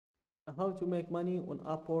how to make money on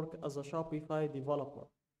Upwork as a Shopify developer.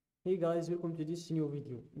 Hey guys, welcome to this new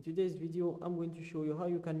video. In today's video, I'm going to show you how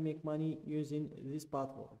you can make money using this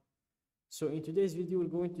platform. So in today's video, we're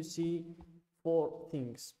going to see 4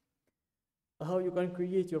 things. How you can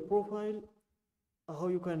create your profile, how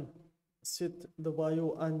you can set the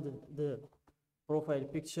bio and the profile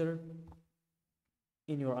picture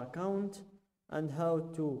in your account, and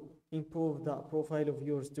how to improve that profile of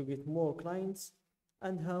yours to get more clients,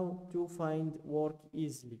 and how to find work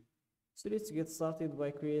easily. So let's get started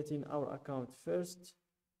by creating our account first.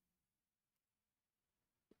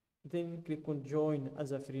 Then click on join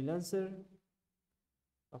as a freelancer,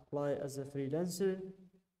 apply as a freelancer,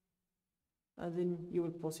 and then you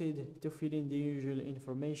will proceed to fill in the usual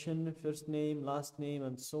information, first name, last name,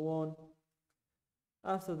 and so on.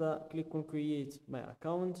 After that, click on create my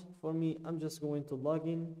account. For me, I'm just going to log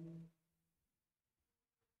in.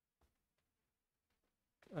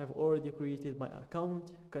 I've already created my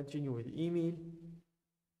account. Continue with email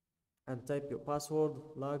and type your password,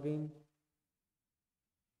 login.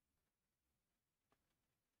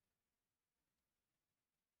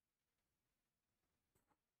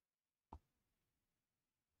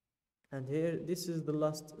 And here, this is the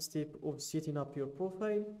last step of setting up your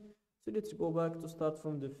profile. So let's go back to start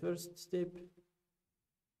from the first step.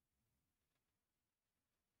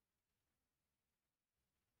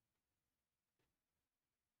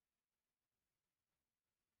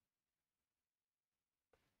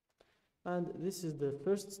 And this is the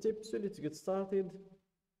first step, so let's get started.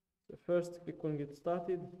 So first, click on get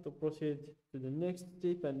started to proceed to the next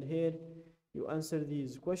step, and here you answer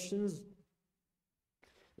these questions.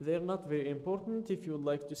 They're not very important. If you would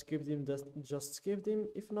like to skip them, just skip them.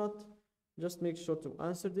 If not, just make sure to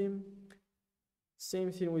answer them.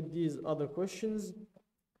 Same thing with these other questions.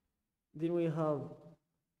 Then we have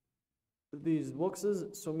these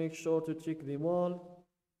boxes, so make sure to check them all,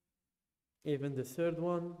 even the third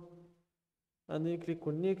one. And then click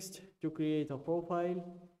on next to create a profile.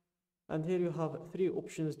 And here you have 3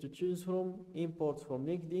 options to choose from: import from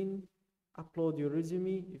LinkedIn, upload your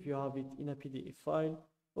resume if you have it in a PDF file,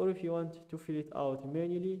 or if you want to fill it out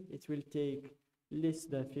manually, it will take less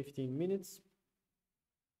than 15 minutes.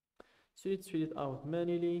 So let's fill it out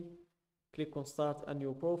manually. Click on start a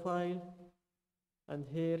new profile, and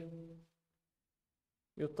here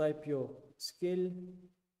you type your skill,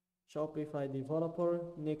 Shopify developer.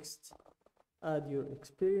 Next, add your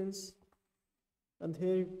experience, and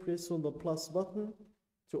here you press on the plus button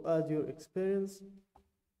to add your experience.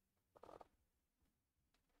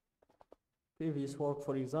 Previous work,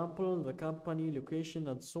 for example, the company, location,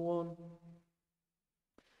 and so on.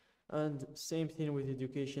 And same thing with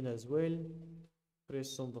education as well.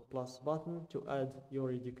 Press on the plus button to add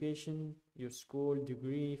your education, your school,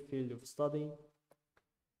 degree, field of study.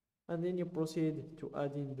 And then you proceed to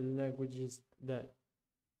add in the languages that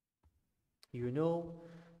you know.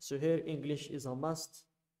 So here English is a must.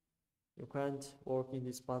 You can't work in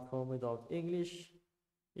this platform without English.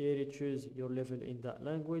 Here you choose your level in that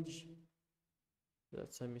language.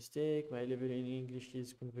 That's a mistake. My level in English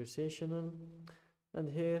is conversational. And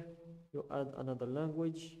here you add another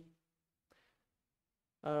language.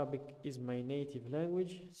 Arabic is my native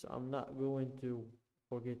language, so I'm not going to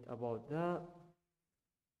forget about that.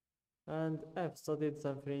 And I've studied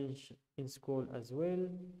some French in school as well.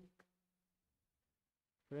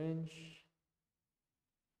 French.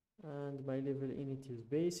 And my level in it is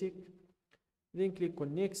basic. Then click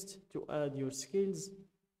on next to add your skills.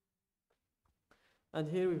 And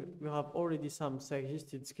here we have already some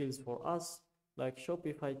suggested skills for us, like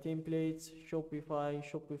Shopify templates,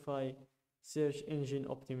 Shopify search engine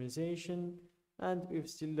optimization, and we've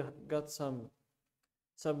still got some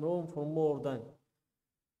room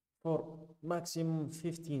for maximum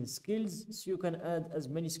 15 skills, so you can add as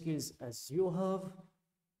many skills as you have.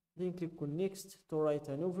 Then click on next to write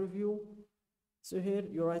an overview. So here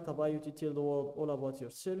you write a bio to tell the world all about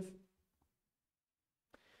yourself.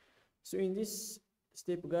 So in this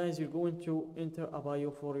step, guys, you're going to enter a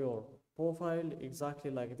bio for your profile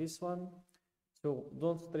exactly like this one. So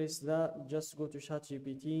don't stress that, just go to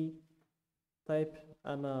ChatGPT, type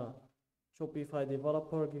I'm a Shopify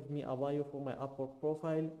developer, give me a bio for my Upwork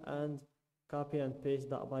profile, and copy and paste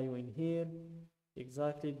that bio in here,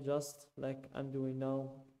 exactly just like I'm doing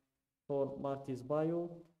now for Marty's bio.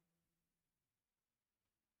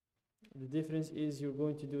 The difference is you're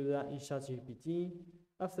going to do that in ChatGPT.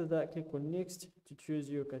 After that, click on next to choose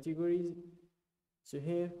your categories. So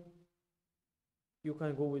here you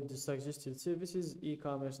can go with the suggested services,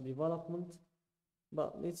 e-commerce development,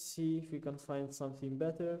 but let's see if we can find something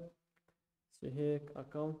better. So here,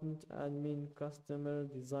 accountant, admin, customer,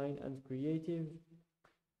 design and creative.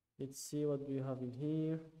 Let's see what we have in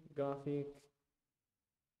here. Graphic,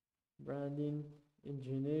 branding,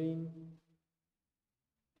 engineering,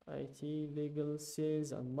 IT, legal,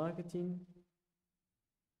 sales and marketing,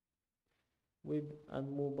 web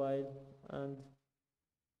and mobile and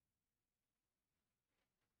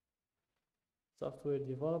software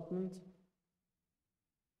development,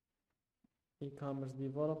 e-commerce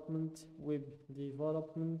development, web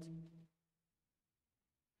development.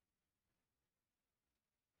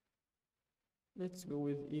 Let's go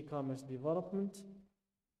with e-commerce development.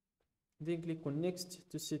 Then click on next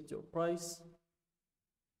to set your price.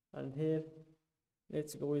 And here,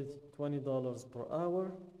 let's go with $20 per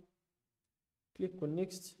hour. Click on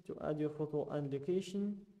next to add your photo and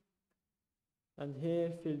location. And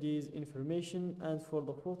here, fill these information. And for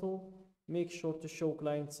the photo, make sure to show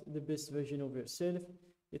clients the best version of yourself.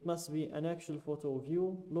 It must be an actual photo of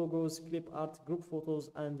you. Logos, clip art, group photos,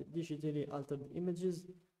 and digitally altered images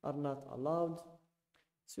are not allowed.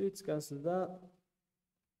 So let's cancel that.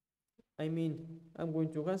 I'm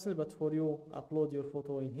going to cancel, but for you, upload your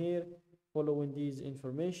photo in here, following these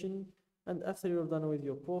information. And after you're done with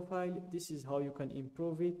your profile, this is how you can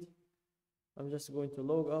improve it. I'm just going to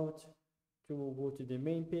log out to go to the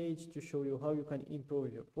main page to show you how you can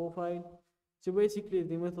improve your profile. So basically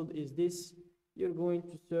the method is this. You're going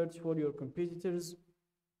to search for your competitors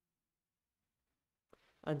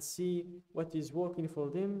and see what is working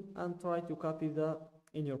for them and try to copy that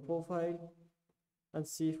in your profile and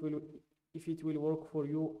see if it will work for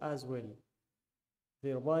you as well.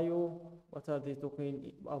 Their bio, what are they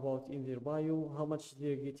talking about in their bio, how much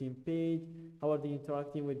they're getting paid, how are they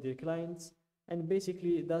interacting with their clients, and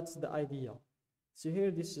basically that's the idea. So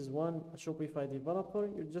here, this is one Shopify developer.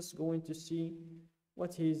 You're just going to see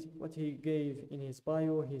what he gave in his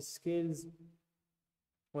bio, his skills,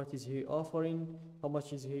 what is he offering, how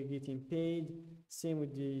much is he getting paid. Same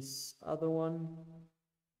with this other one.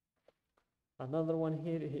 Another one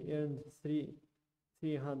here, he earned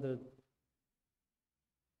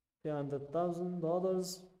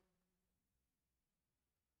 $300,000.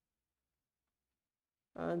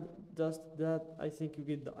 And just that, I think you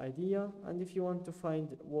get the idea. And if you want to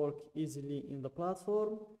find work easily in the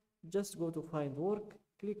platform, just go to find work,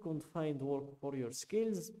 click on find work for your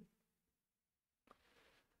skills.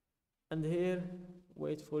 And here,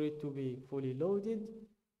 wait for it to be fully loaded.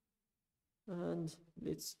 And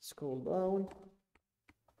let's scroll down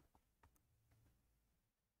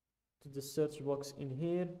to the search box in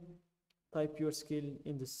here. Type your skill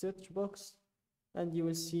in the search box and you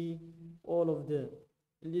will see all of the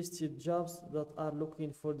listed jobs that are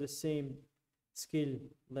looking for the same skill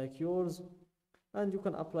like yours, and you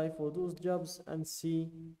can apply for those jobs and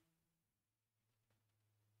see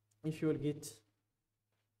if you will get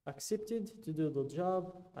accepted to do the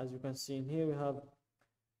job. As you can see in here, we have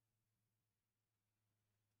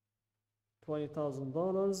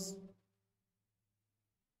 $20,000.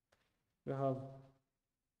 We have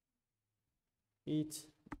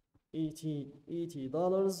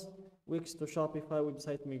 $80, Wix to Shopify,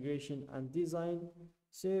 website migration and design.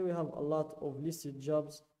 So we have a lot of listed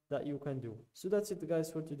jobs that you can do. So that's it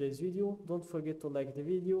guys for today's video. Don't forget to like the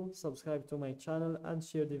video, subscribe to my channel and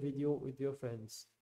share the video with your friends.